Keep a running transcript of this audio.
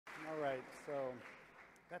right, so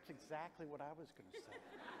that's exactly what I was going to say.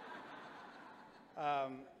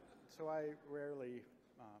 So I rarely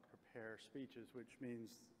prepare speeches, which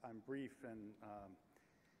means I'm brief and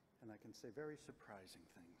I can say very surprising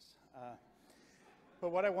things. But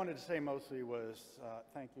what I wanted to say mostly was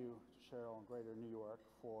thank you to Cheryl and GreaterNY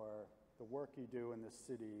for the work you do in this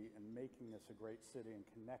city and making this a great city and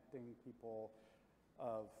connecting people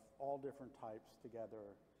of all different types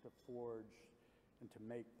together to forge and to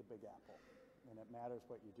make the Big Apple. And it matters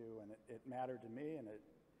what you do, and it mattered to me, and it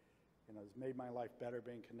has made my life better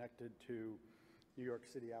being connected to New York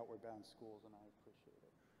City Outward Bound Schools, and I appreciate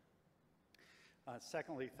it.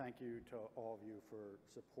 Secondly, thank you to all of you for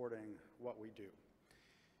supporting what we do.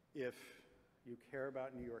 If you care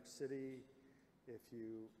about New York City, if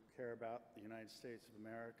you care about the United States of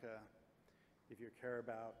America, if you care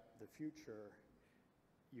about the future,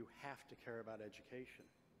 you have to care about education.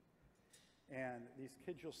 And these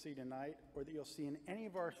kids you'll see tonight, or that you'll see in any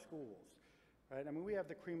of our schools, right? I mean, we have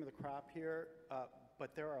the cream of the crop here,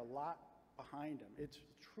 but there are a lot behind them. It's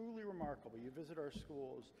truly remarkable. You visit our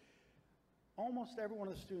schools, almost every one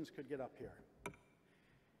of the students could get up here.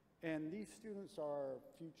 And these students are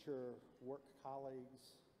future work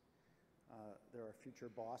colleagues, there are future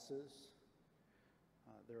bosses,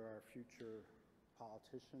 there are future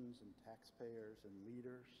politicians and taxpayers and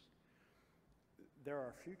leaders. They're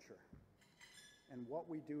our future. And what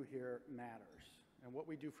we do here matters. And what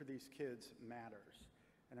we do for these kids matters.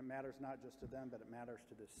 And it matters not just to them, but it matters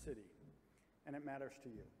to this city. And it matters to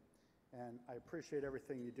you. And I appreciate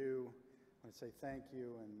everything you do. I want to say thank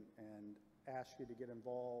you and ask you to get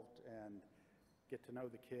involved and get to know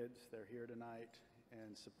the kids. They're here tonight,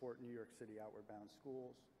 and support New York City Outward Bound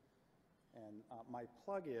Schools. And my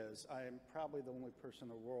plug is, I am probably the only person in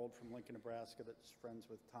the world from Lincoln, Nebraska that's friends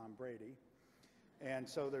with Tom Brady. And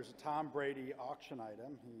so there's a Tom Brady auction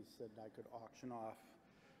item. He said I could auction off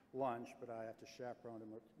lunch, but I have to chaperone him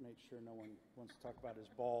to make sure no one wants to talk about his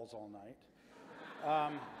balls all night.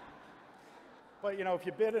 But you know, if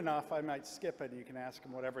you bid enough, I might skip it and you can ask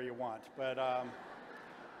him whatever you want. But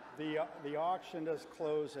the auction does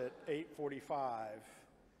close at 8:45,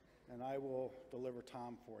 and I will deliver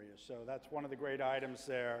Tom for you. So that's one of the great items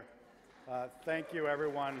there. Thank you,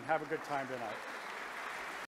 everyone. Have a good time tonight.